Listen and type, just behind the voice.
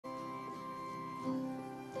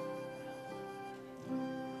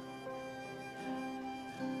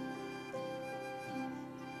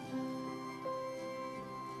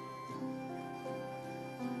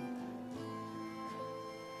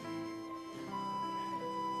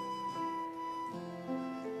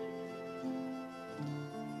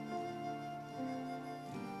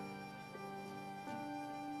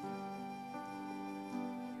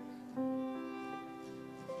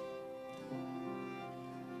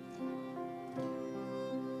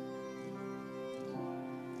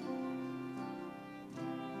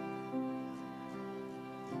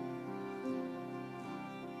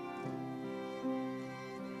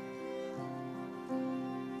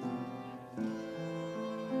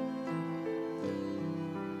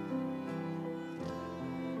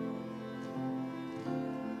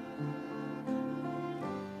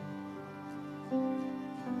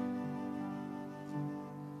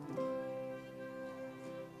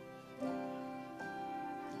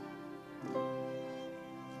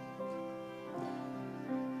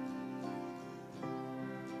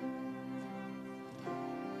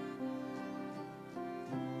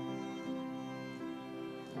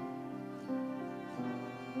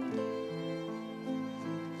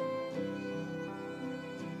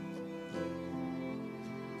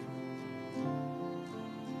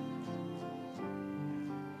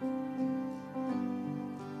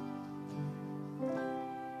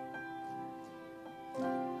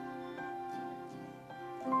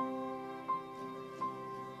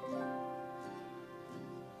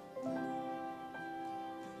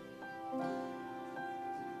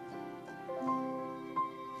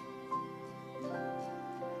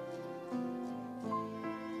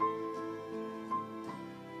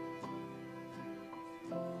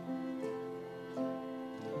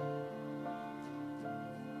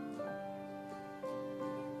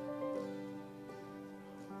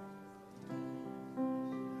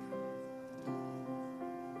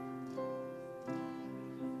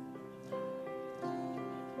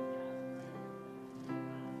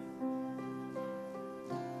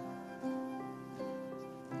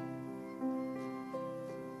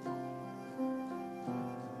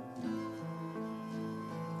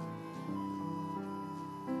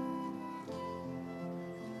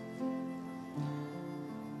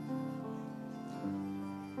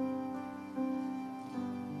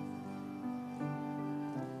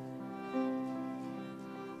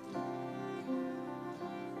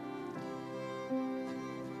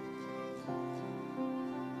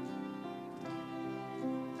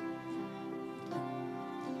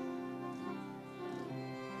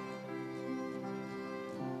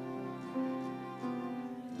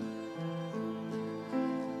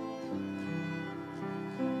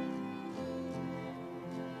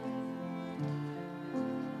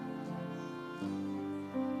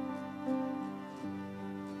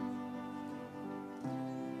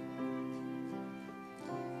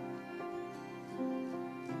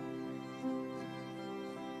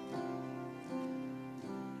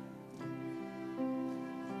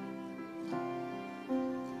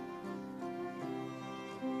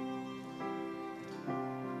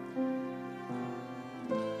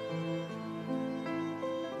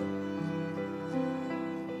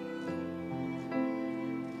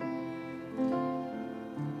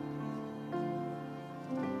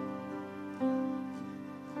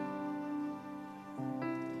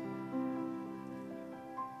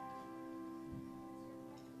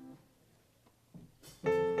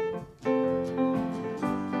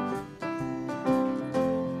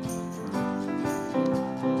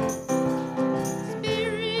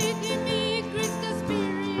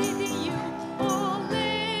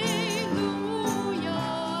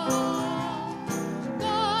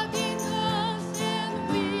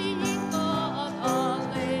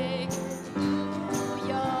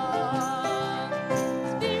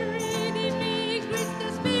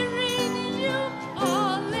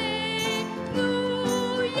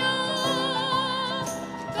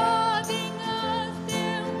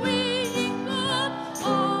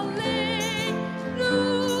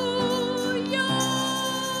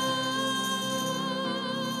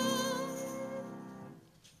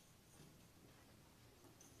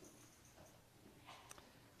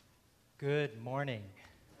Good morning.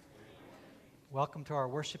 Welcome to our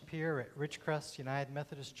worship here at Ridgecrest United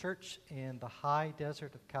Methodist Church in the high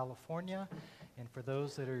desert of California. And for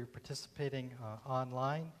those that are participating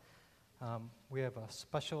online, we have a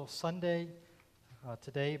special Sunday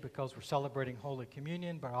today because we're celebrating Holy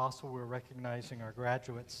Communion, but also we're recognizing our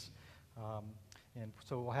graduates. And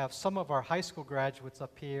so we'll have some of our high school graduates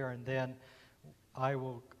up here, and then I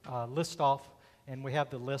will list off, and we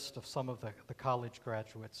have the list of some of the college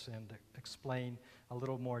graduates and explain a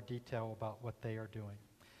little more detail about what they are doing.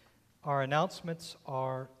 Our announcements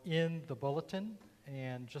are in the bulletin,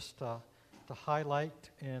 and just to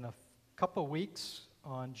highlight, in a couple weeks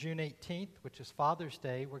on June 18th, which is Father's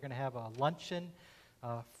Day, we're going to have a luncheon,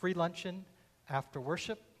 free luncheon after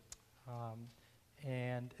worship.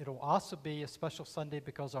 And it'll also be a special Sunday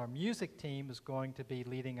because our music team is going to be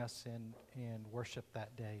leading us in worship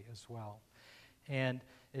that day as well. And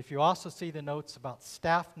if you also see the notes about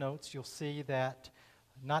staff notes, you'll see that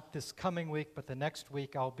not this coming week, but the next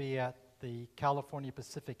week, I'll be at the California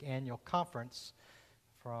Pacific Annual Conference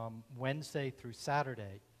from Wednesday through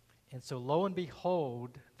Saturday. And so lo and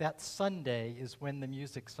behold, that Sunday is when the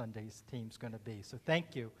Music Sundays team's going to be. So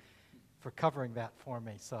thank you for covering that for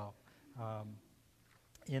me. So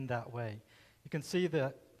in that way. You can see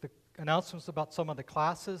the announcements about some of the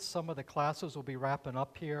classes. Some of the classes will be wrapping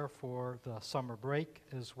up here for the summer break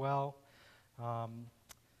as well.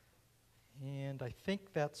 And I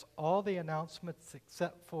think that's all the announcements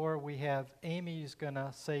except for we have Amy who's going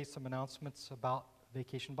to say some announcements about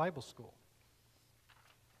Vacation Bible School.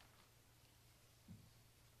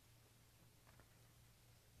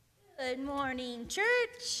 Good morning,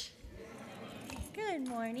 church. Good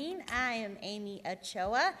morning. I am Amy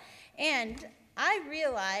Ochoa, and I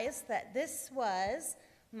realized that this was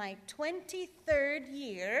my 23rd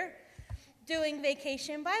year doing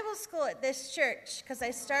Vacation Bible School at this church, because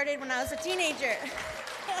I started when I was a teenager.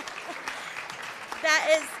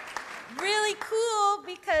 That is really cool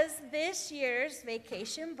because this year's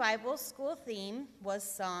Vacation Bible School theme was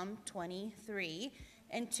Psalm 23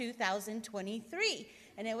 in 2023.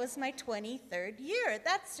 And it was my 23rd year.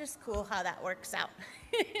 That's just cool how that works out.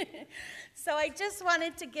 So I just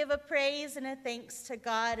wanted to give a praise and a thanks to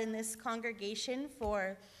God and this congregation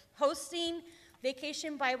for hosting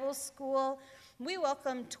Vacation Bible School. We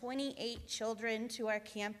welcomed 28 children to our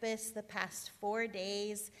campus the past 4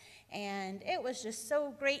 days, and it was just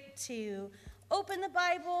so great to open the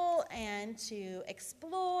Bible and to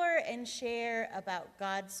explore and share about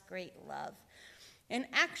God's great love. And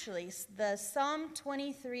actually, the Psalm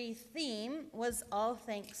 23 theme was all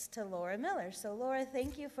thanks to Laura Miller. So Laura,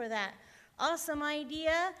 thank you for that awesome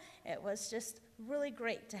idea. It was just really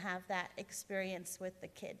great to have that experience with the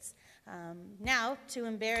kids. Now, to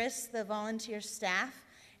embarrass the volunteer staff,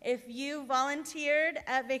 if you volunteered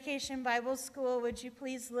at Vacation Bible School, would you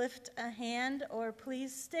please lift a hand or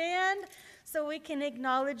please stand so we can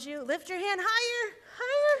acknowledge you? Lift your hand higher,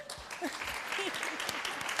 higher.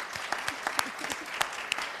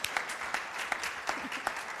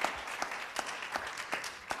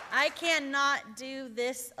 I cannot do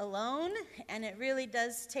this alone, and it really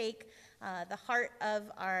does take the heart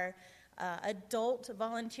of our adult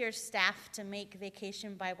volunteer staff to make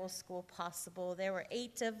Vacation Bible School possible. There were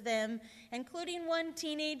 8 of them, including one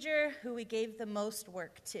teenager who we gave the most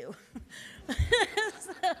work to.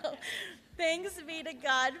 So thanks be to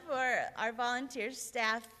God for our volunteer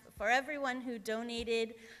staff, for everyone who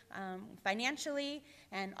donated financially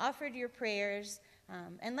and offered your prayers.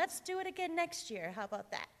 And let's do it again next year. How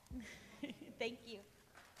about that? Thank you.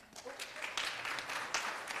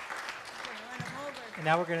 And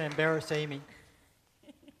now we're going to embarrass Amy.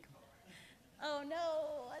 Oh,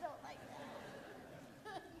 no, I don't like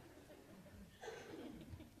that.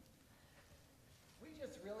 We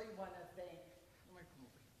just really want to thank...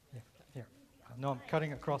 Here. No, I'm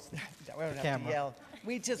cutting across the camera.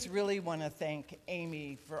 We just really want to thank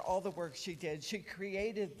Amy for all the work she did. She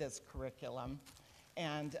created this curriculum.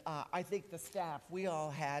 And I think the staff, we all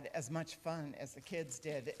had as much fun as the kids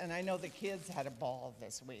did. And I know the kids had a ball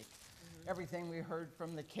this week. Mm-hmm. Everything we heard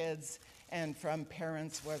from the kids and from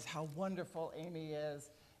parents was how wonderful Amy is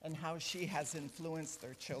and how she has influenced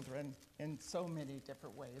their children in so many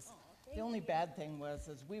different ways. Oh, the only bad thing was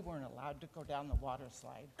is we weren't allowed to go down the water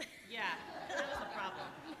slide. Yeah, that was a problem.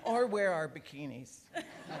 Or wear our bikinis.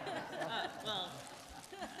 Well,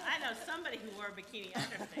 I know somebody who wore a bikini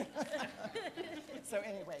underneath. So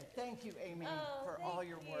anyway, thank you, Amy, for all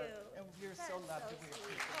your work. And you're so lovely. So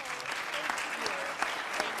sweet.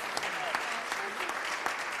 Thank you.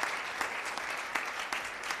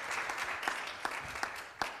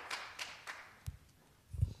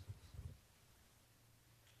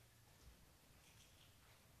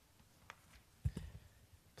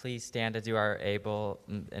 Please stand as you are able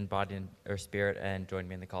in body or spirit and join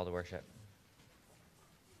me in the call to worship.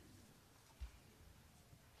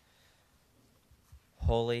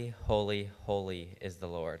 Holy, holy, holy is the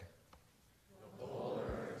Lord. The whole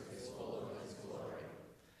earth is full of his glory.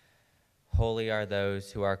 Holy are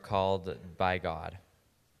those who are called by God.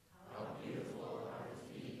 How beautiful are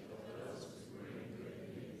the feet of those who bring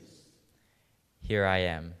good news. Here I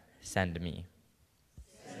am, send me.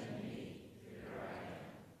 Send me, here I am.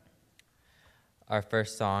 Our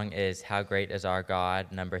first song is How Great Is Our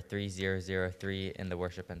God, number 3003 in the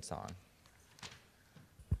worship and song.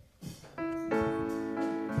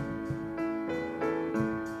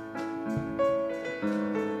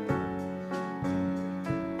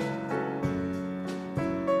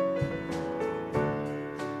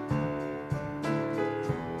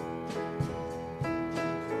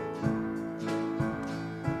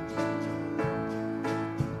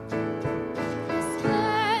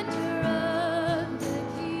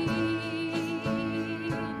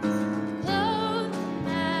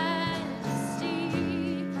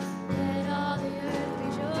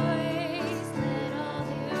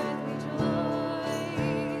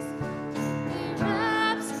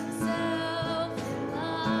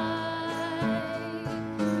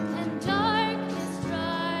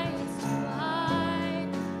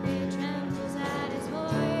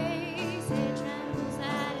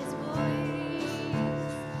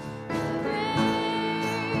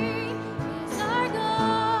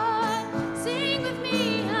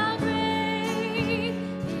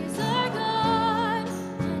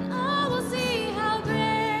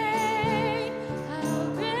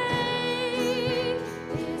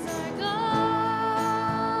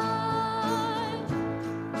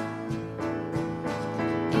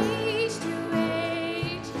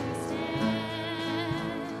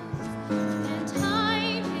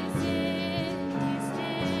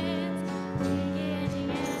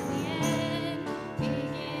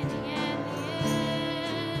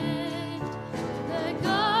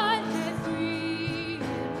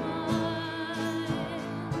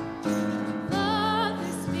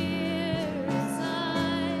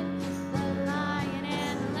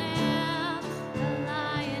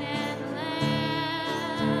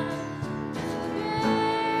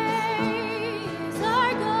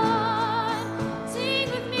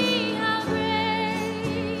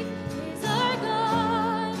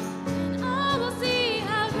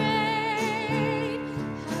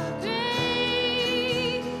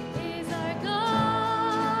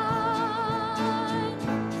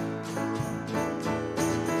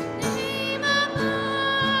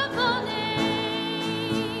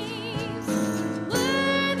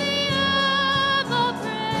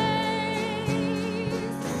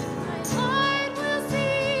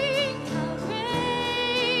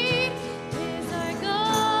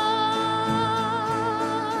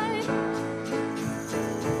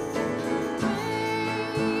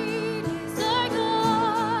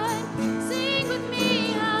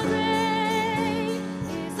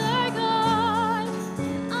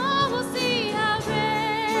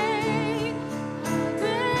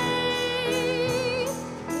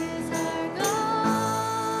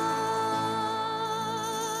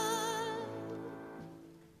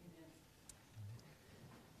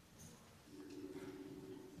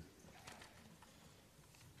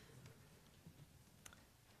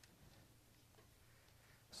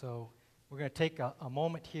 So we're going to take a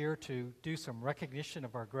moment here to do some recognition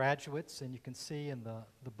of our graduates, and you can see in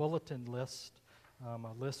the bulletin list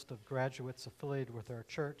a list of graduates affiliated with our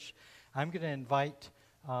church. I'm going to invite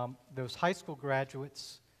those high school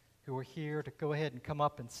graduates who are here to go ahead and come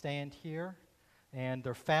up and stand here, and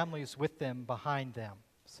their families with them behind them.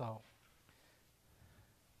 So.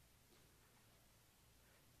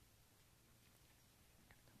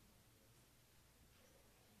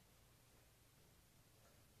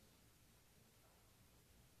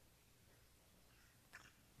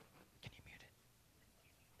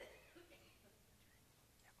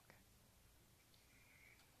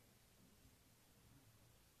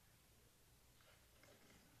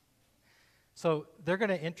 So they're going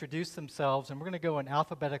to introduce themselves, and we're going to go in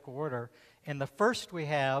alphabetical order. And the first we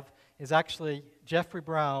have is actually Jeffrey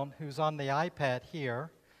Brown, who's on the iPad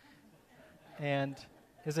here. And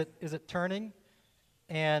is it turning?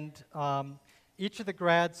 And each of the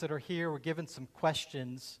grads that are here were given some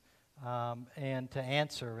questions and to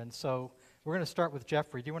answer. And so we're going to start with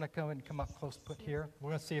Jeffrey. Do you want to come up close, put here?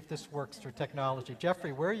 We're going to see if this works through technology.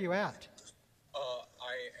 Jeffrey, where are you at?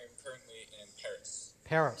 I am currently in Paris.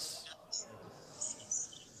 Paris.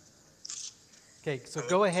 Okay, so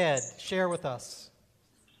go ahead, share with us.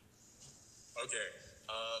 Okay,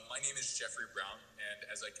 my name is Jeffrey Brown, and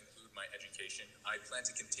as I conclude my education, I plan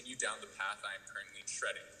to continue down the path I am currently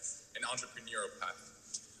treading, an entrepreneurial path.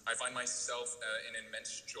 I find myself in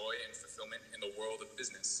immense joy and fulfillment in the world of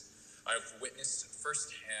business. I have witnessed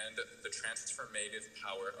firsthand the transformative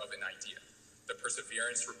power of an idea, the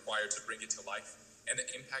perseverance required to bring it to life, and the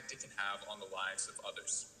impact it can have on the lives of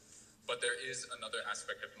others. But there is another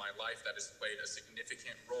aspect of my life that has played a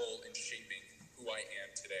significant role in shaping who I am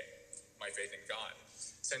today, my faith in God.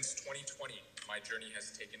 Since 2020, my journey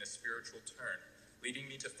has taken a spiritual turn, leading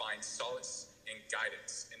me to find solace and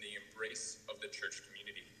guidance in the embrace of the church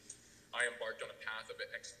community. I embarked on a path of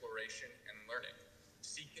exploration and learning,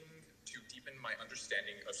 seeking to deepen my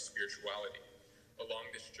understanding of spirituality.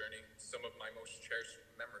 Along this journey, some of my most cherished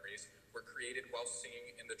memories were created while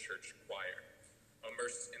singing in the church choir,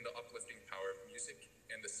 immersed in the uplifting power of music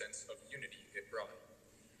and the sense of unity it brought.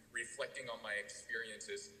 Reflecting on my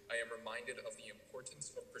experiences, I am reminded of the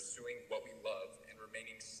importance of pursuing what we love and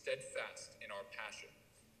remaining steadfast in our passion.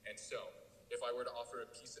 And so, if I were to offer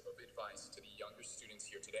a piece of advice to the younger students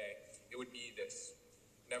here today, it would be this: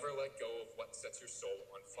 never let go of what sets your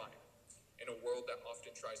soul on fire. In a world that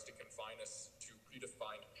often tries to confine us to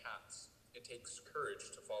predefined paths, it takes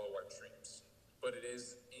courage to follow our dreams. But it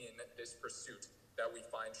is in this pursuit that we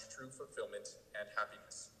find true fulfillment and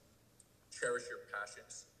happiness. Cherish your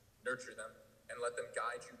passions, nurture them, and let them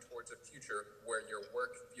guide you towards a future where your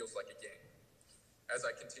work feels like a game. As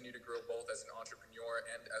I continue to grow both as an entrepreneur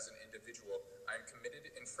and as an individual, I am committed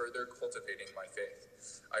in further cultivating my faith.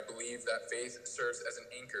 I believe that faith serves as an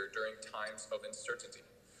anchor during times of uncertainty,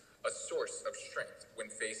 a source of strength when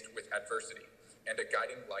faced with adversity, and a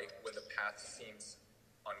guiding light when the path seems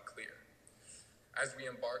unclear. As we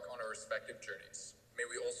embark on our respective journeys, may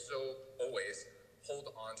we also always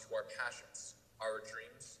hold on to our passions, our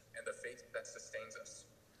dreams, and the faith that sustains us.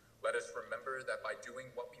 Let us remember that by doing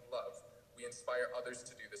what we love, we inspire others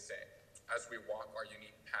to do the same. As we walk our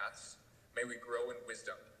unique paths, may we grow in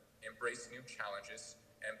wisdom, embrace new challenges,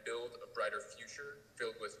 and build a brighter future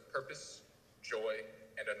filled with purpose, joy,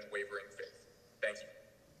 and unwavering faith. Thank you.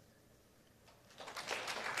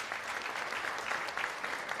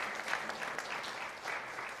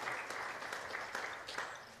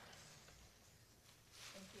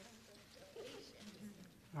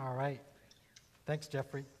 All right. Thanks,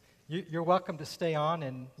 Jeffrey. You're welcome to stay on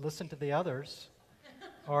and listen to the others,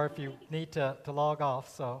 or if you need to log off,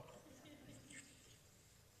 so.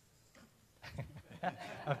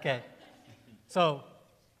 Okay. So,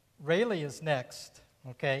 Rayleigh is next,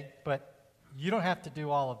 okay? But you don't have to do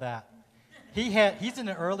all of that. He's in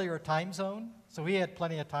an earlier time zone, so he had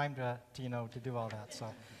plenty of time to do all that.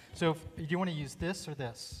 So do you want to use this or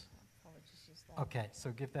this? Probably just use that. Okay,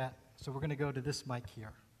 so give that. So we're going to go to this mic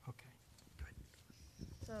here. Okay, good.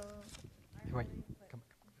 So, Wait, come.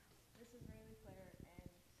 this is Rayleigh Claire,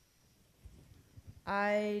 and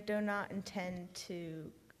I do not intend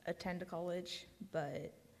to attend a college,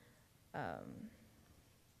 but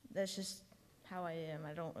that's just how I am.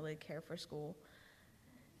 I don't really care for school.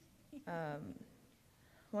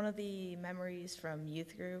 One of the memories from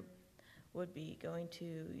youth group would be going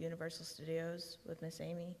to Universal Studios with Miss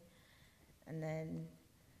Amy, and then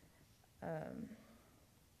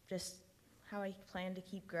just how I plan to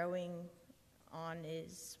keep growing on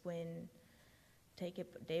is when take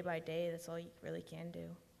it day by day. That's all you really can do.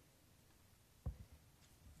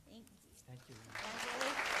 Thank you. Thank you.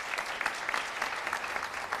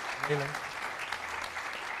 Really? Rayleigh.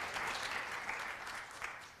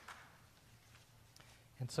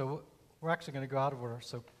 And so we're actually going to go out of order.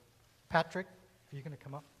 So Patrick, are you going to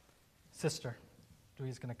come up? Sister,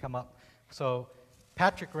 Dewey's going to come up. So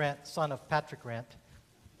Patrick Grant, son of Patrick Grant.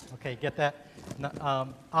 Okay, get that?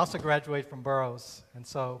 Also graduated from Burroughs. And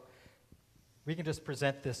so we can just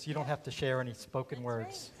present this. You don't have to share any spoken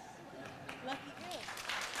words. Lucky girl.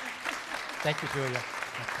 Thank you, Julia.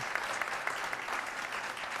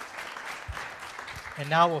 And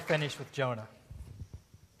now we'll finish with Jonah.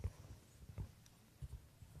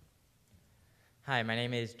 Hi, my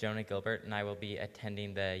name is Jonah Gilbert, and I will be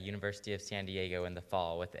attending the University of San Diego in the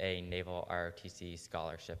fall with a Naval ROTC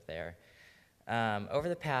scholarship there. Over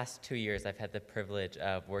the past 2 years, I've had the privilege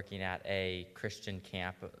of working at a Christian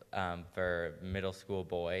camp for middle school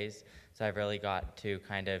boys. So I've really got to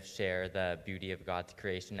kind of share the beauty of God's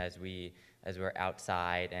creation as we're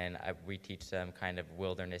outside, and we teach them kind of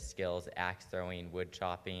wilderness skills, axe throwing, wood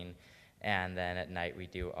chopping, and then at night we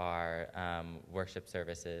do our worship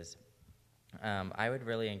services. I would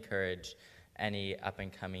really encourage any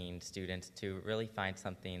up-and-coming students to really find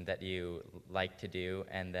something that you like to do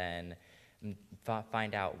and then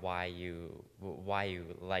find out why you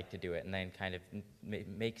like to do it, and then kind of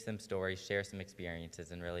make some stories, share some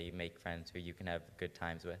experiences, and really make friends who you can have good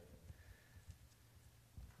times with.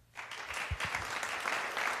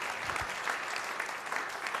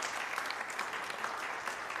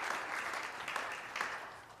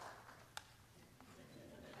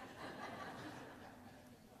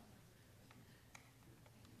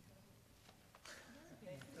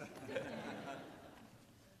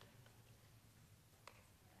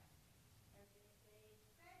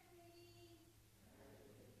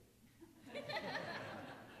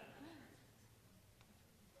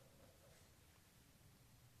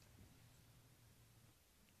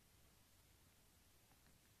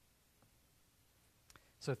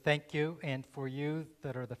 So thank you, and for you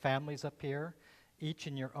that are the families up here, each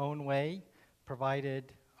in your own way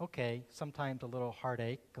provided, okay, sometimes a little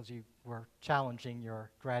heartache because you were challenging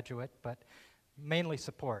your graduate, but mainly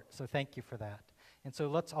support. So thank you for that. And so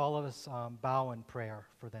let's all of us bow in prayer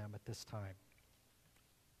for them at this time.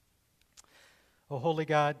 Oh, Holy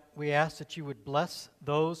God, we ask that you would bless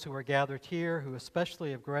those who are gathered here, who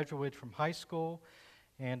especially have graduated from high school,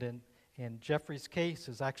 and in Jeffrey's case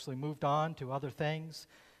has actually moved on to other things.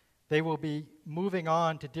 They will be moving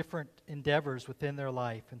on to different endeavors within their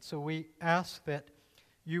life. And so we ask that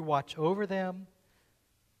you watch over them.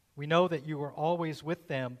 We know that you are always with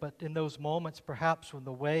them, but in those moments, perhaps when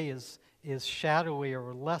the way is shadowy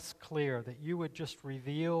or less clear, that you would just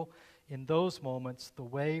reveal in those moments the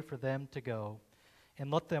way for them to go.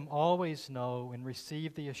 And let them always know and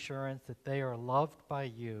receive the assurance that they are loved by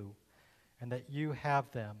you and that you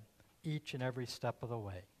have them each and every step of the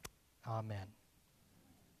way. Amen.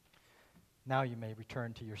 Now you may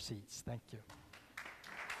return to your seats. Thank you.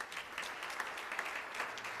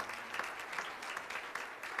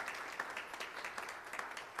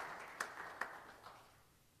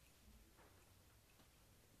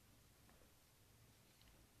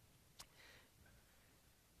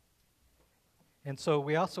 And so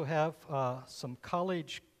we also have some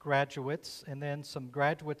college graduates and then some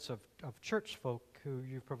graduates of church folk who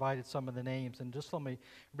you provided some of the names. And just let me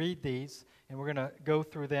read these, and we're going to go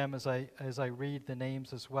through them as I read the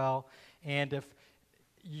names as well. And if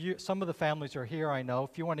some of the families are here, I know.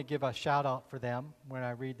 If you want to give a shout out for them when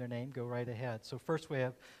I read their name, go right ahead. So first we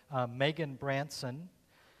have Megan Branson.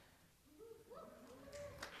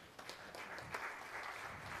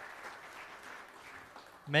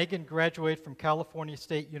 Megan graduated from California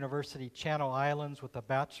State University, Channel Islands with a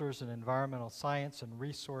bachelor's in environmental science and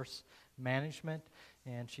resource management,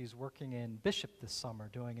 and she's working in Bishop this summer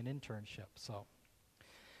doing an internship. So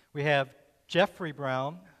we have Jeffrey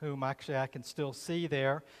Brown, whom actually I can still see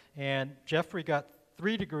there, and Jeffrey got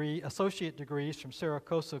 3 associate degrees from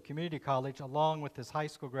Saracoso Community College along with his high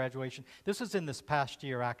school graduation. This was in this past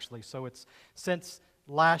year, actually, so it's since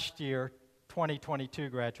last year, 2022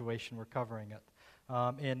 graduation, we're covering it.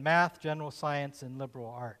 In math, general science, and liberal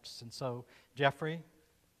arts. And so, Jeffrey.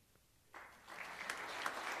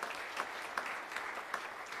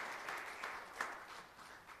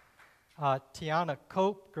 Tiana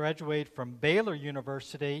Cope graduated from Baylor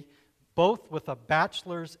University, both with a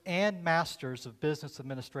bachelor's and master's of business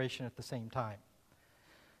administration at the same time,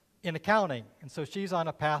 in accounting. And so she's on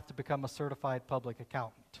a path to become a certified public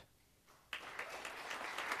accountant.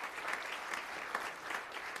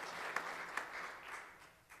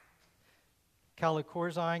 Callie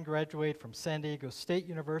Corzine graduated from San Diego State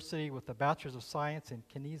University with a Bachelor's of Science in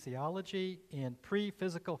Kinesiology in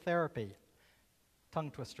Pre-Physical Therapy. Tongue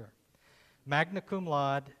twister. Magna cum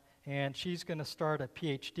laude, and she's going to start a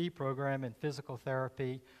PhD program in physical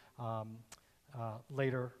therapy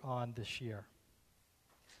later on this year.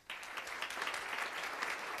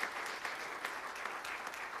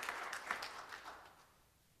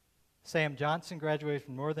 Sam Johnson graduated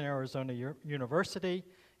from Northern Arizona University,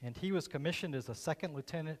 and he was commissioned as a second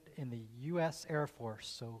lieutenant in the U.S. Air Force.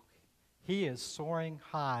 So he is soaring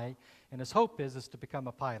high, and his hope is to become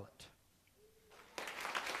a pilot.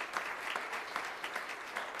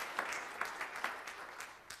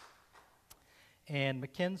 And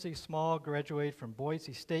Mackenzie Small graduated from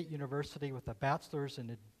Boise State University with a bachelor's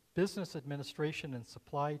in business administration and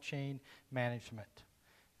supply chain management.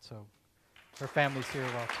 So her family's here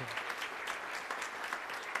well too.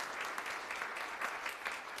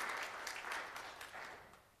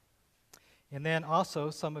 And then also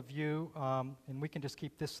some of you, and we can just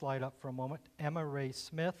keep this slide up for a moment, Emma Ray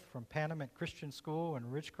Smith from Panamint Christian School in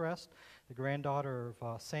Ridgecrest, the granddaughter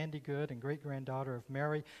of Sandy Good and great-granddaughter of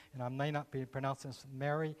Mary, and I may not be pronouncing this,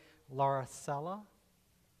 Mary Laracella.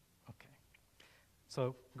 Okay.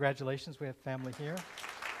 So congratulations, we have family here.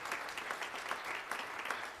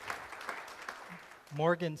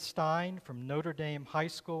 Morgan Stein from Notre Dame High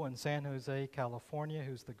School in San Jose, California,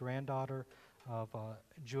 who's the granddaughter of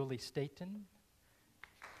Julie Staten.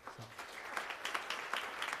 So.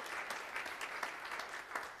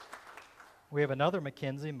 We have another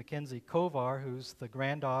Mackenzie Kovar, who's the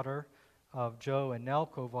granddaughter of Joe and Nell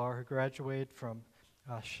Kovar, who graduated from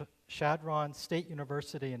Chadron State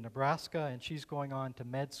University in Nebraska, and she's going on to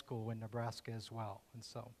med school in Nebraska as well. And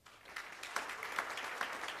so,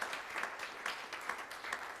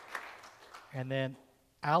 and then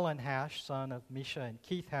Alan Hash, son of Misha and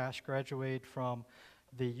Keith Hash, graduated from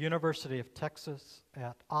the University of Texas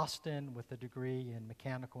at Austin with a degree in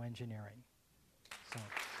mechanical engineering. So.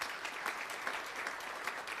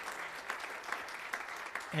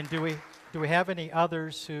 And do we have any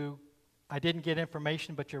others who I didn't get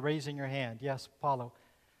information, but you're raising your hand? Yes, Paulo.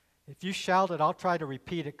 If you shout it, I'll try to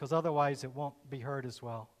repeat it, because otherwise it won't be heard as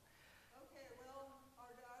well. Okay, well,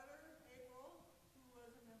 our daughter, April, who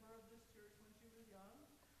was a member of this church when she was young,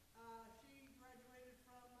 she graduated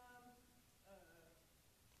from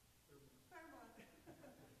Claremont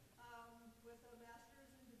with a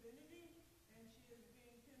master's in divinity, and she is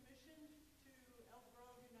being commissioned to Elk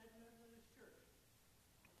Grove United Methodist Church.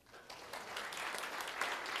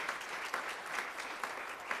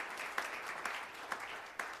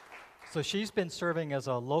 So she's been serving as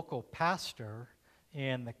a local pastor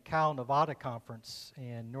in the Cal Nevada Conference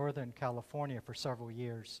in Northern California for several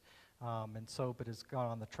years, but has gone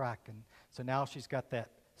on the track. And so now she's got that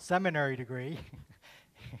seminary degree,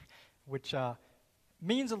 which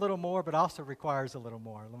means a little more, but also requires a little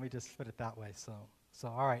more. Let me just put it that way. So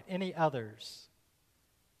all right, any others?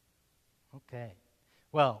 Okay.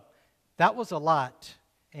 Well, that was a lot,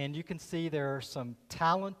 and you can see there are some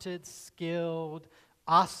talented, skilled,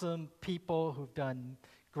 awesome people who've done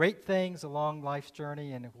great things along life's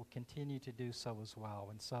journey and will continue to do so as well.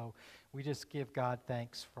 And so we just give God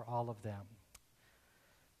thanks for all of them.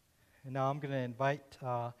 And now I'm going to invite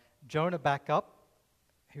Jonah back up,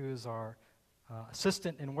 who is our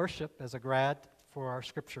assistant in worship as a grad, for our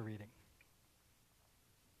scripture reading.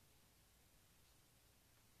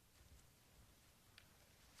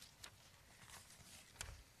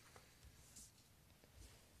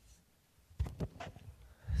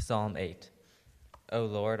 Psalm 8. O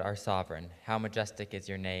Lord, our sovereign, how majestic is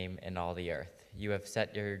your name in all the earth. You have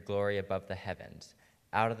set your glory above the heavens.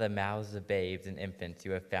 Out of the mouths of babes and infants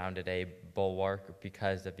you have founded a bulwark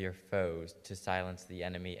because of your foes, to silence the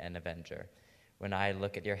enemy and avenger. When I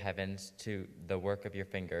look at your heavens, to the work of your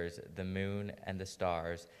fingers, the moon and the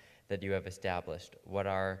stars that you have established, what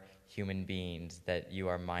are human beings that you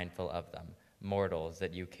are mindful of them, mortals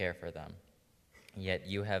that you care for them? Yet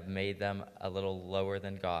you have made them a little lower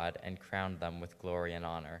than God and crowned them with glory and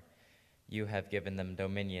honor. You have given them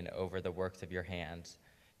dominion over the works of your hands.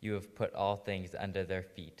 You have put all things under their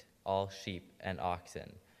feet, all sheep and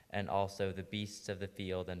oxen, and also the beasts of the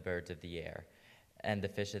field and birds of the air, and the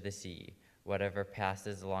fish of the sea, whatever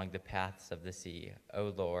passes along the paths of the sea.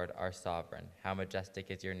 O Lord, our sovereign, how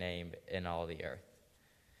majestic is your name in all the earth.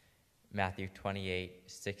 Matthew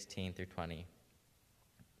 28:16-20.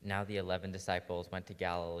 Now the 11 disciples went to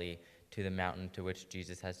Galilee, to the mountain to which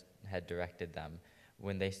Jesus had directed them.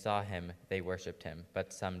 When they saw him, they worshipped him,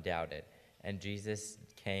 but some doubted. And Jesus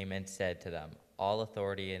came and said to them, All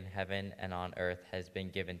authority in heaven and on earth has been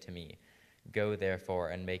given to me. Go therefore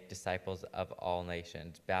and make disciples of all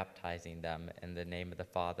nations, baptizing them in the name of the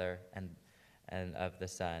Father and of the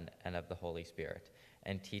Son and of the Holy Spirit,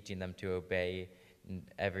 and teaching them to obey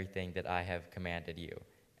everything that I have commanded you.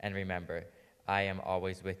 And remember, I am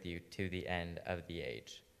always with you to the end of the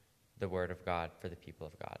age. The word of God for the people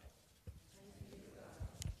of God.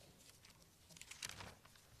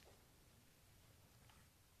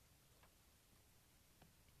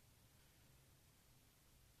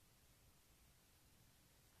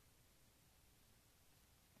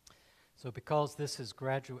 So because this is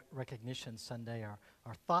Graduate Recognition Sunday,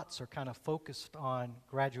 our thoughts are kind of focused on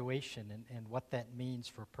graduation and what that means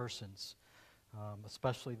for persons.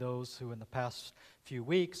 Especially those who in the past few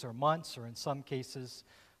weeks or months, or in some cases,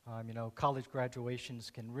 college graduations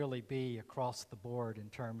can really be across the board in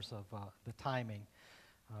terms of the timing.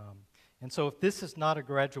 And so if this is not a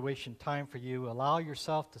graduation time for you, allow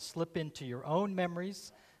yourself to slip into your own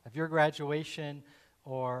memories of your graduation,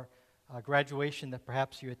 or a graduation that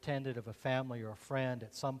perhaps you attended of a family or a friend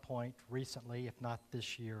at some point recently, if not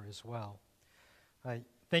this year as well.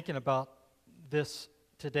 Thinking about this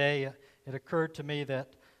today, it occurred to me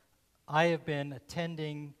that I have been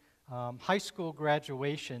attending high school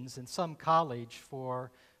graduations in some college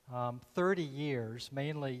for 30 years,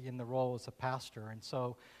 mainly in the role as a pastor. And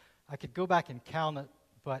so I could go back and count it,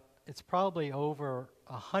 but it's probably over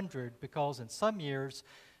 100 because in some years,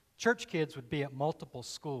 church kids would be at multiple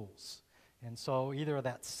schools. And so either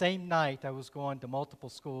that same night I was going to multiple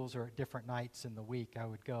schools or at different nights in the week I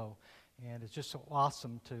would go. And it's just so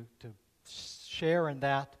awesome to share in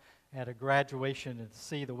that at a graduation and to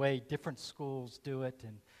see the way different schools do it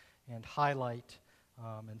and highlight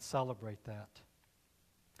and celebrate that.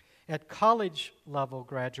 At college level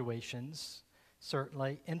graduations,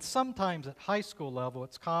 certainly, and sometimes at high school level,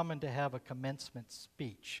 it's common to have a commencement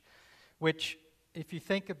speech, which, if you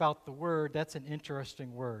think about the word, that's an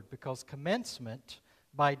interesting word because commencement,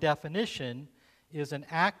 by definition, is an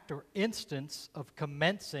act or instance of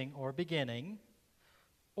commencing or beginning,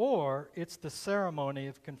 or it's the ceremony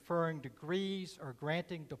of conferring degrees or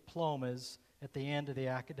granting diplomas at the end of the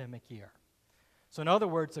academic year. So in other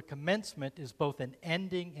words, a commencement is both an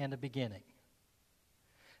ending and a beginning.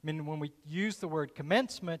 I mean, when we use the word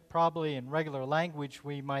commencement, probably in regular language,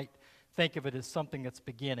 we might think of it as something that's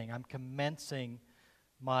beginning. I'm commencing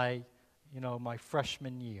my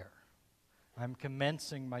freshman year. I'm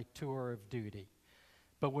commencing my tour of duty.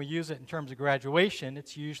 But we use it in terms of graduation,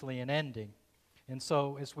 it's usually an ending. And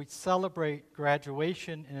so as we celebrate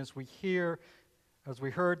graduation and as we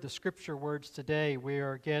heard the scripture words today, we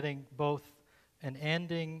are getting both an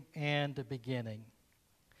ending and a beginning.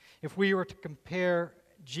 If we were to compare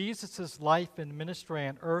Jesus' life and ministry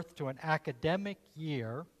on earth to an academic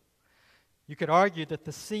year, you could argue that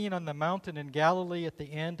the scene on the mountain in Galilee at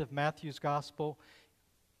the end of Matthew's gospel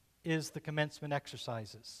is the commencement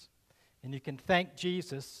exercises. And you can thank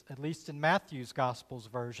Jesus, at least in Matthew's gospel's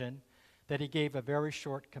version, that he gave a very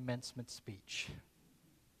short commencement speech.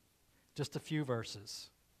 Just a few verses.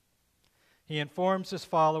 He informs his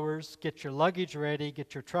followers, get your luggage ready,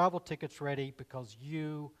 get your travel tickets ready, because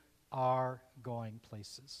you are going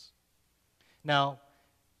places. Now,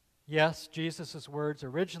 yes, Jesus' words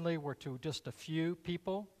originally were to just a few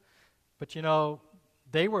people, but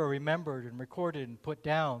they were remembered and recorded and put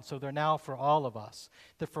down, so they're now for all of us.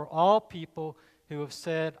 They're for all people who have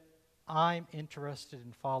said, I'm interested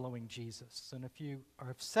in following Jesus. And if you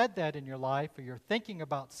have said that in your life, or you're thinking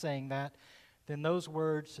about saying that, then those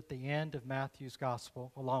words at the end of Matthew's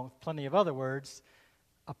gospel, along with plenty of other words,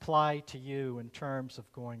 apply to you in terms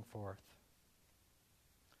of going forth.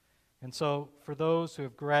 And so, for those who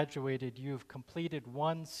have graduated, you've completed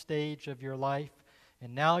one stage of your life,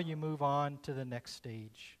 and now you move on to the next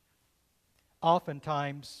stage.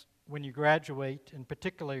 Oftentimes, when you graduate, and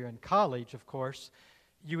particularly in college, of course,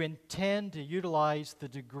 you intend to utilize the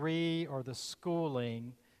degree or the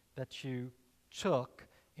schooling that you took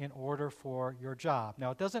in order for your job.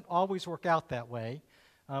 Now, it doesn't always work out that way,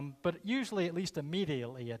 but usually, at least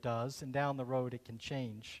immediately, it does, and down the road it can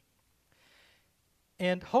change.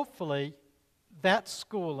 And hopefully, that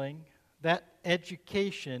schooling, that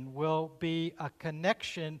education will be a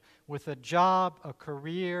connection with a job, a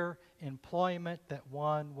career, employment that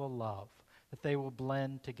one will love, that they will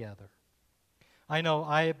blend together. I know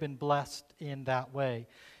I have been blessed in that way.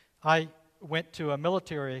 I went to a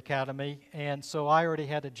military academy, and so I already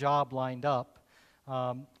had a job lined up.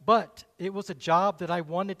 But it was a job that I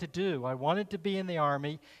wanted to do. I wanted to be in the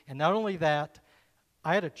Army, and not only that,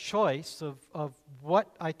 I had a choice of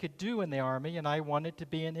what I could do in the Army, and I wanted to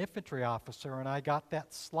be an infantry officer, and I got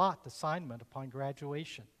that slot assignment upon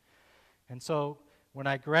graduation. And so when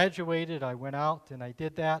I graduated, I went out and I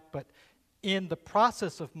did that, but in the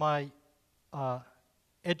process of my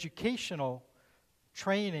educational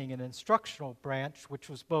training and instructional branch, which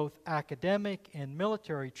was both academic and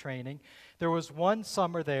military training, there was one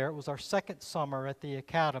summer there. It was our second summer at the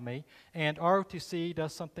academy, and ROTC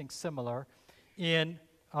does something similar in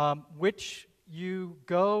which you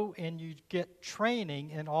go and you get training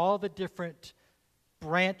in all the different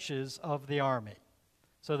branches of the Army.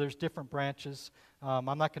 So there's different branches. I'm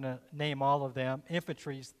not going to name all of them.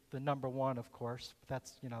 Infantry's the number one, of course.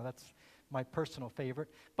 That's my personal favorite.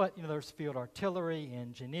 But there's field artillery,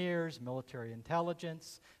 engineers, military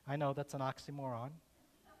intelligence. I know that's an oxymoron,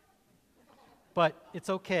 but it's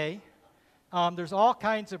okay. There's all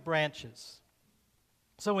kinds of branches.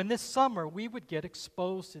 So in this summer, we would get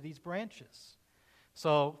exposed to these branches.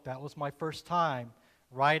 So that was my first time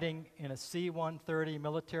riding in a C-130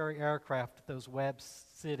 military aircraft with those webs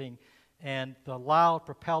sitting and the loud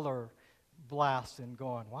propeller blasts and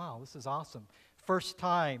going, wow, this is awesome. First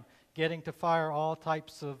time getting to fire all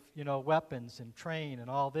types of, weapons and train and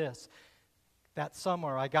all this. That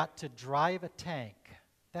summer, I got to drive a tank.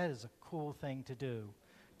 That is a cool thing to do,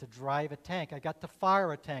 to drive a tank. I got to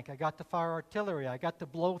fire a tank. I got to fire artillery. I got to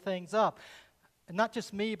blow things up. And not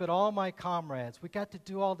just me, but all my comrades. We got to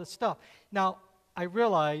do all this stuff. Now, I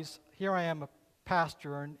realize here I am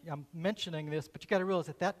pastor, and I'm mentioning this, but you got to realize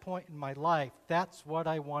at that point in my life, that's what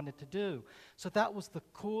I wanted to do. So that was the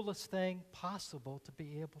coolest thing possible to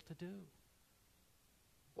be able to do.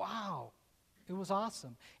 Wow, it was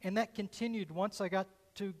awesome. And that continued once I got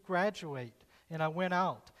to graduate and I went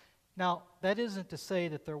out. Now, that isn't to say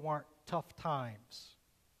that there weren't tough times,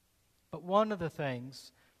 but one of the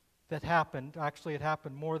things that happened, actually it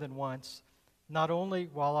happened more than once, not only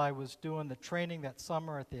while I was doing the training that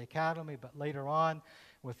summer at the academy, but later on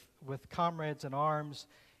with Comrades in Arms,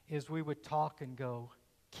 is we would talk and go,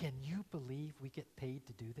 can you believe we get paid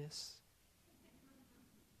to do this?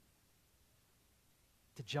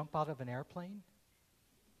 To jump out of an airplane?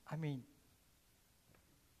 I mean,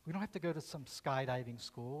 we don't have to go to some skydiving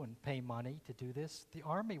school and pay money to do this. The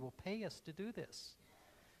Army will pay us to do this.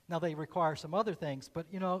 Now, they require some other things, but,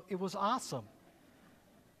 it was awesome.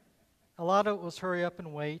 A lot of it was hurry up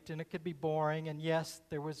and wait, and it could be boring, and yes,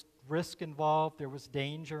 there was risk involved, there was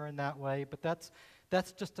danger in that way, but that's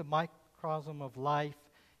just a microcosm of life,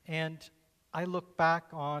 and I look back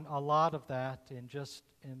on a lot of that and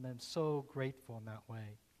am so grateful in that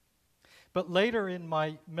way. But later in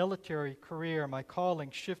my military career, my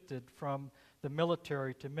calling shifted from the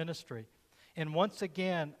military to ministry. And once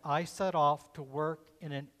again, I set off to work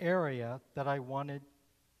in an area that I wanted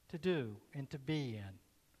to do and to be in.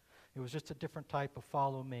 It was just a different type of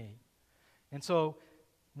follow me. And so,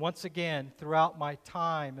 once again, throughout my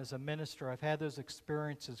time as a minister, I've had those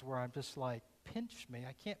experiences where I'm just like, pinch me,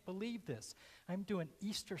 I can't believe this. I'm doing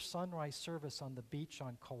Easter sunrise service on the beach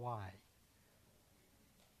on Kauai.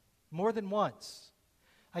 More than once.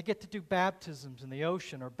 I get to do baptisms in the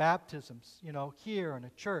ocean or baptisms, here in a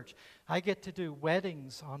church. I get to do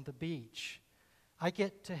weddings on the beach. I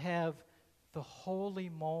get to have the holy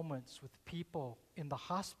moments with people in the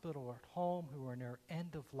hospital or at home who are in their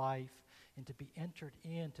end of life, and to be entered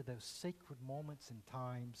into those sacred moments and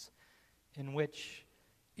times in which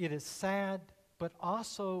it is sad, but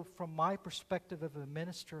also from my perspective of a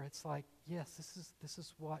minister, it's like, yes, this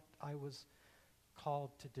is what I was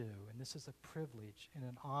called to do, and this is a privilege and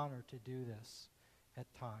an honor to do this at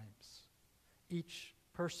times. Each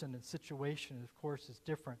person and situation, of course, is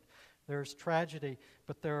different. There's tragedy,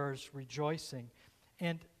 but there's rejoicing.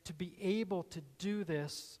 And to be able to do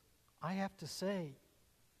this, I have to say,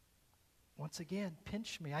 once again,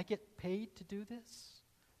 pinch me. I get paid to do this.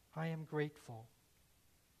 I am grateful.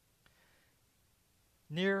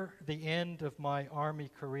 Near the end of my Army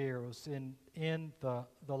career, it was in the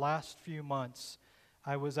last few months,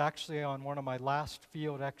 I was actually on one of my last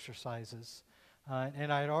field exercises,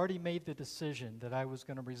 and I had already made the decision that I was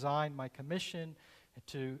going to resign my commission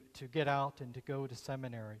to get out and to go to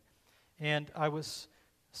seminary. And I was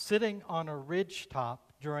sitting on a ridge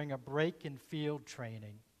top during a break in field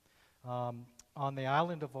training on the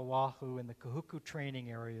island of Oahu in the Kahuku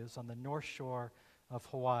training areas on the north shore of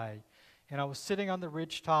Hawaii. And I was sitting on the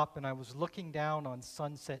ridge top and I was looking down on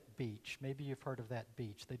Sunset Beach. Maybe you've heard of that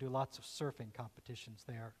beach. They do lots of surfing competitions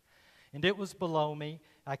there. And it was below me.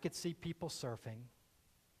 I could see people surfing.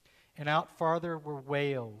 And out farther were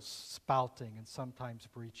whales spouting and sometimes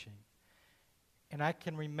breaching. And I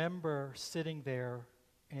can remember sitting there,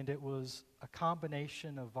 and it was a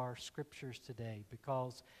combination of our scriptures today,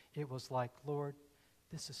 because it was like, Lord,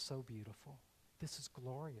 this is so beautiful. This is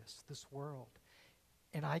glorious, this world.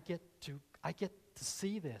 And I get to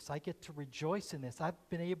see this. I get to rejoice in this. I've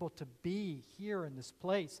been able to be here in this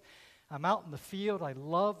place. I'm out in the field. I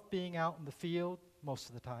love being out in the field most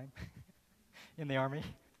of the time in the Army.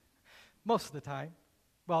 Most of the time.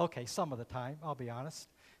 Well, okay, some of the time, I'll be honest.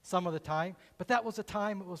 Some of the time. But that was a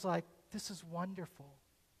time it was like, this is wonderful.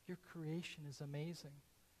 Your creation is amazing.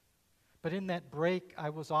 But in that break,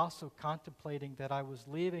 I was also contemplating that I was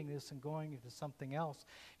leaving this and going into something else.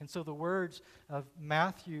 And so the words of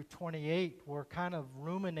Matthew 28 were kind of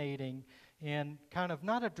ruminating in kind of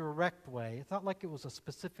not a direct way. It's not like it was a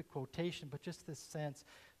specific quotation, but just this sense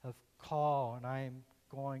of call, and I am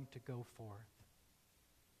going to go forth.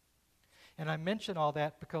 And I mention all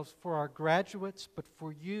that because for our graduates, but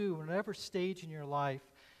for you, whatever stage in your life,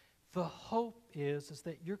 the hope is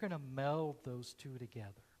that you're going to meld those two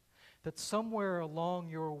together. That somewhere along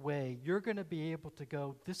your way, you're going to be able to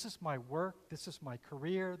go, this is my work, this is my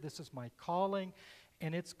career, this is my calling,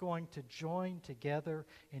 and it's going to join together,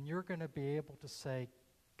 and you're going to be able to say,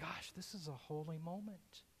 gosh, this is a holy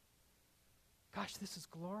moment. Gosh, this is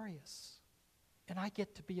glorious. And I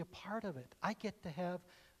get to be a part of it. I get to have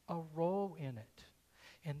a role in it.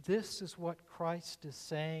 And this is what Christ is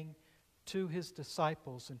saying to his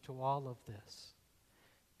disciples and to all of this.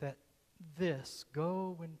 That this,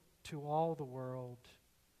 go into all the world,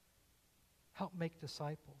 help make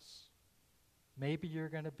disciples, Maybe you're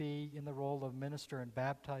going to be in the role of minister and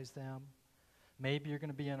baptize them. Maybe you're going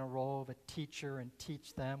to be in a role of a teacher and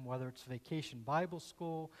teach them, whether it's Vacation Bible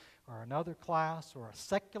School or another class or a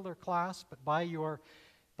secular class, but by your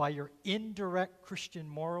indirect Christian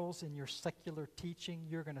morals in your secular teaching,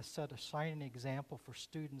 you're going to set a shining example for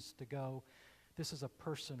students to go, this is a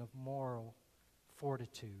person of moral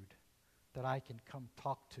fortitude that I can come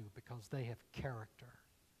talk to because they have character,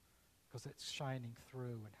 because it's shining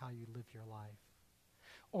through in how you live your life.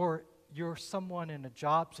 Or you're someone in a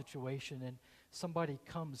job situation and somebody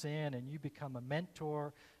comes in and you become a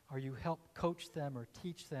mentor or you help coach them or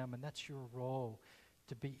teach them, and that's your role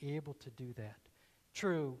to be able to do that.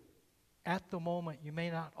 True, at the moment you may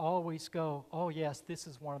not always go, oh yes, this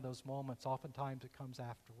is one of those moments. Oftentimes it comes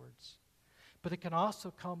afterwards. But it can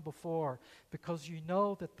also come before, because you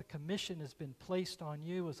know that the commission has been placed on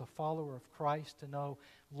you as a follower of Christ to know,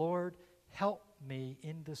 Lord, help me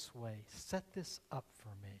in this way. Set this up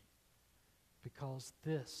for me, because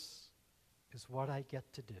this is what I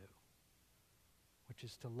get to do, which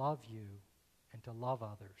is to love you and to love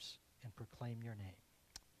others and proclaim your name.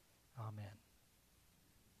 Amen.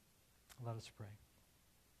 Let us pray.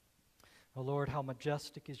 Oh Lord, how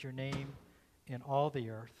majestic is your name in all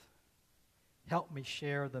the earth. Help me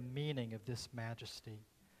share the meaning of this majesty,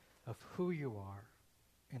 of who you are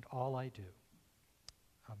and all I do.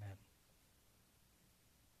 Amen.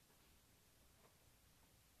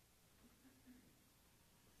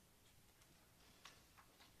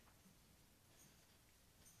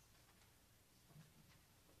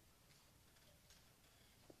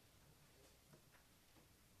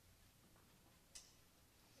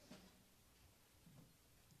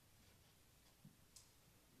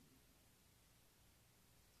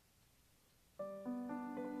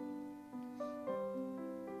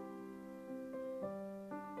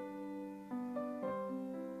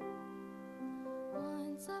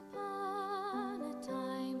 Once upon a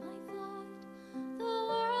time I thought the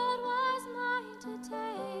world was mine to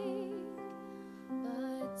take,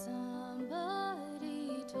 but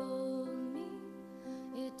somebody told me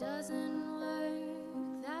it doesn't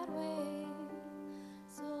work that way.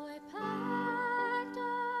 So I packed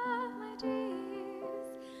up my dreams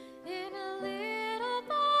in a little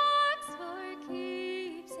box for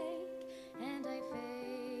keepsake, and I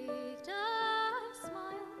faked a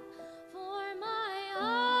smile for my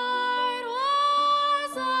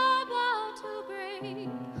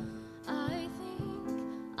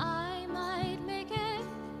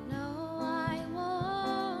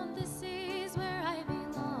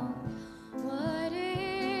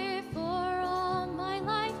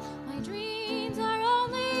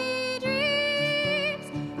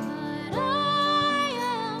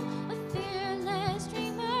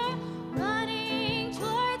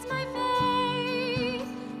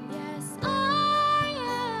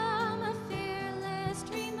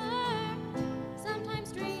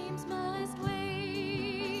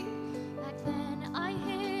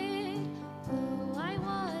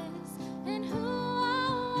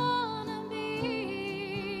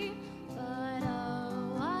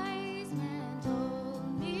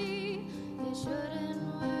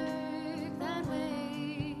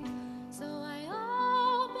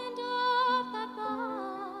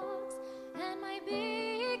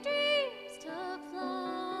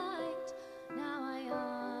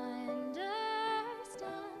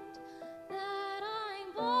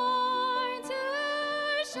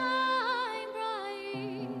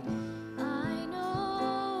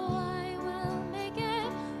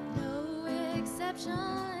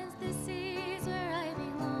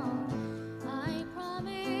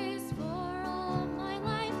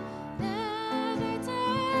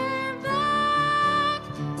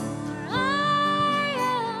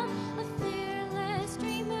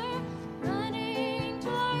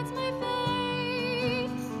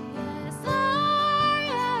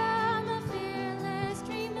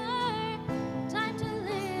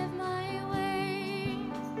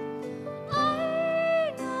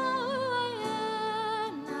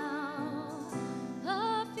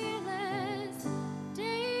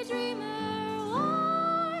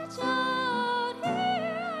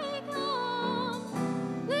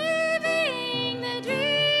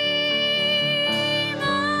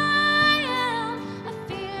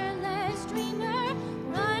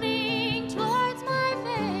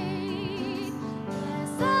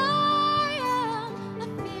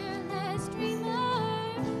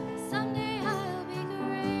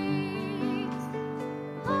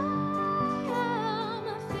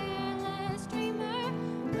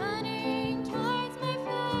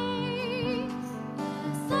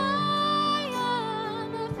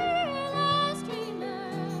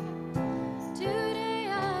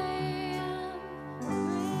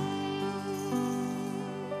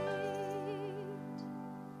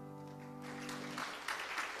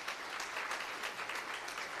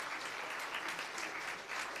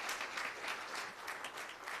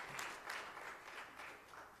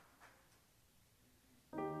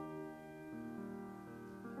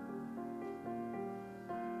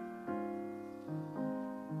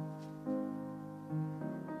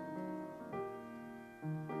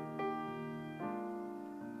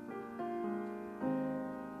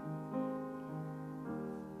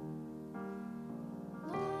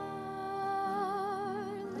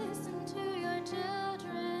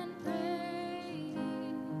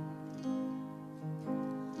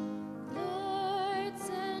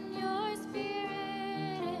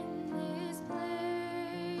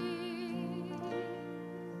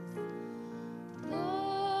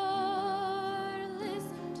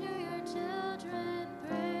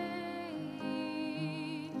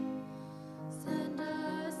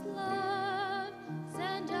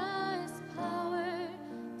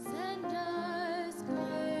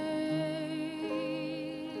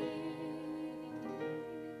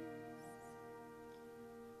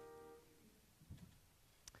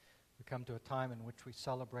come to a time in which we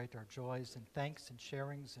celebrate our joys and thanks and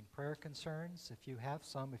sharings and prayer concerns. If you have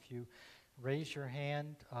some, if you raise your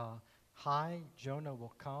hand high, Jonah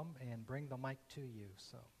will come and bring the mic to you.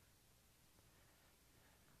 So.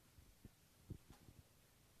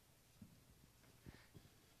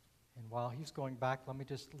 And while he's going back, let me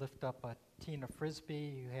just lift up Tina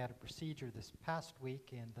Frisbee, who had a procedure this past week,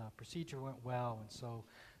 and the procedure went well, and so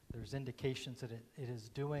there's indications that it is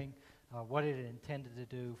doing what it intended to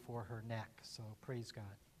do for her neck. So praise God.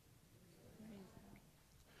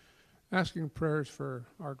 Asking prayers for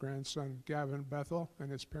our grandson, Gavin Bethel,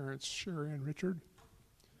 and his parents, Sherry and Richard.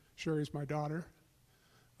 Sherry's my daughter.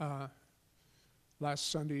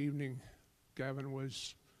 Last Sunday evening, Gavin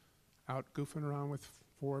was out goofing around with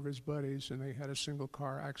 4 of his buddies, and they had a single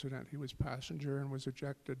car accident. He was passenger and was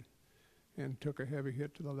ejected and took a heavy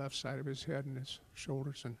hit to the left side of his head, and his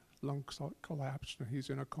shoulders and lungs collapsed, and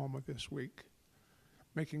he's in a coma this week.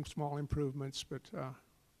 Making small improvements, but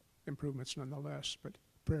improvements nonetheless, but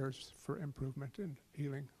prayers for improvement and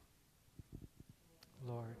healing.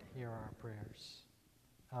 Lord, hear our prayers.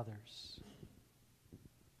 Others.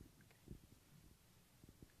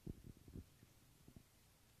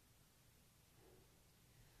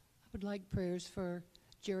 I would like prayers for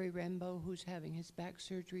Jerry Rambo, who's having his back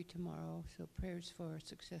surgery tomorrow, so prayers for a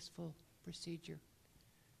successful procedure.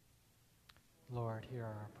 Lord, hear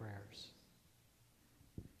our prayers.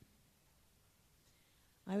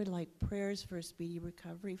 I would like prayers for a speedy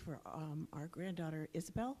recovery for our granddaughter,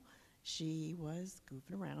 Isabel. She was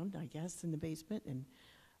goofing around, I guess, in the basement and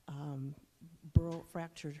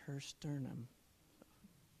fractured her sternum.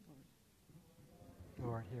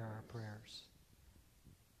 Lord, hear our prayers.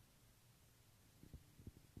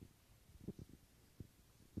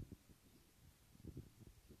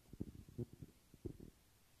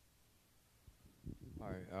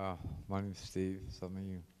 Hi, my name's Steve. Some of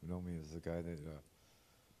you know me as the guy that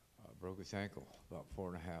broke his ankle about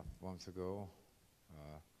 4.5 months ago.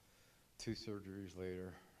 2 surgeries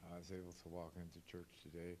later, I was able to walk into church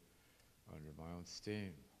today under my own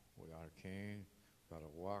steam, without a cane, without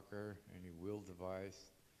a walker, any wheel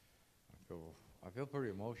device. I feel pretty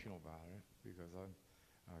emotional about it because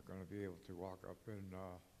I'm going to be able to walk up and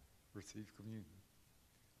receive communion.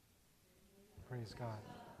 Praise God.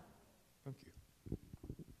 Thank you.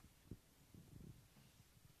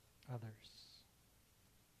 Others.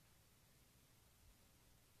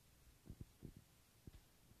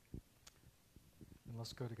 And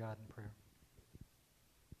let's go to God in prayer.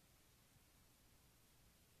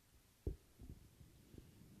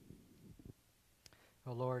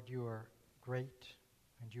 Oh Lord, you are great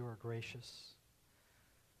and you are gracious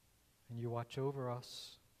and you watch over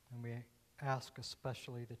us, and we ask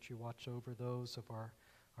especially that you watch over those of our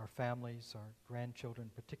families, our grandchildren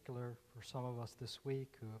in particular, for some of us this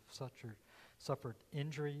week who have suffered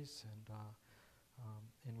injuries,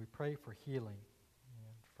 and we pray for healing,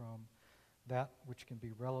 and from that which can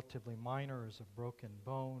be relatively minor as a broken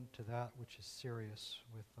bone to that which is serious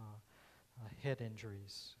with head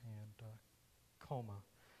injuries and coma.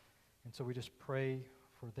 And so we just pray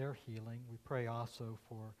for their healing. We pray also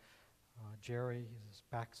for Jerry, his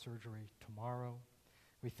back surgery tomorrow.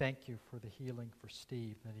 We thank you for the healing for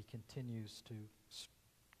Steve, that he continues to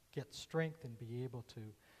get strength and be able to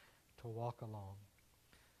walk along.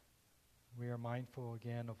 We are mindful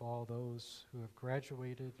again of all those who have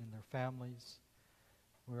graduated and their families.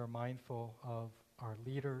 We are mindful of our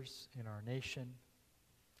leaders in our nation.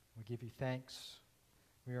 We give you thanks.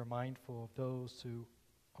 We are mindful of those who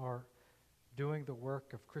are doing the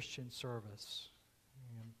work of Christian service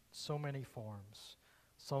in so many forms.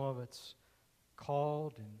 Some of it's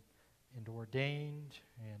called and ordained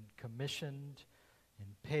and commissioned and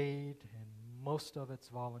paid, and most of it's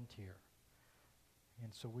volunteer.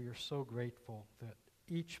 And so we are so grateful that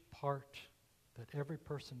each part that every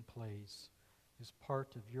person plays is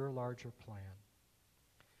part of your larger plan.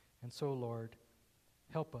 And so, Lord,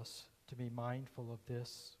 help us to be mindful of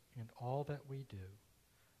this in all that we do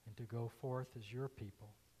and to go forth as your people.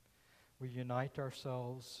 We unite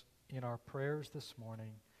ourselves in our prayers this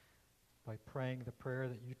morning by praying the prayer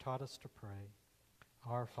that you taught us to pray.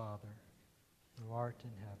 Our Father, who art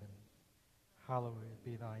in heaven, hallowed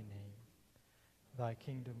be thy name. Thy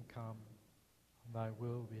kingdom come, thy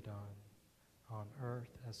will be done, on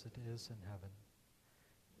earth as it is in heaven.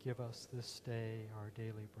 Give us this day our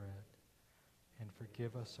daily bread, and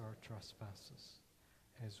forgive us our trespasses,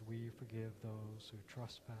 as we forgive those who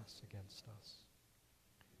trespass against us.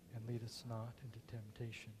 And lead us not into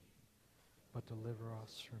temptation, but deliver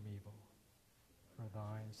us from evil. For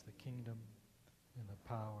thine is the kingdom, and the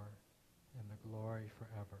power, and the glory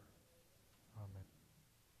forever. Amen.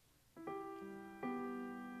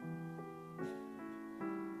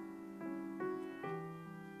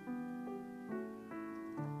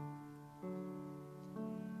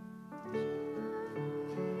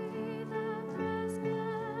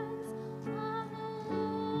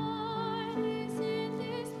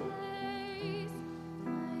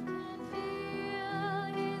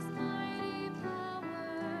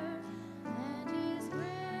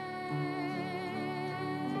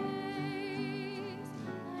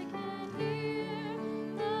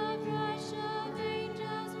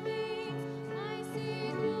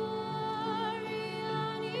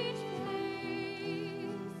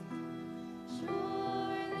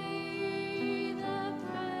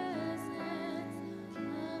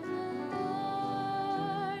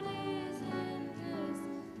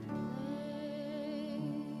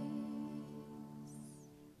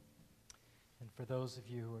 For those of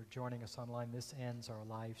you who are joining us online, this ends our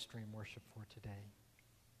live stream worship for today.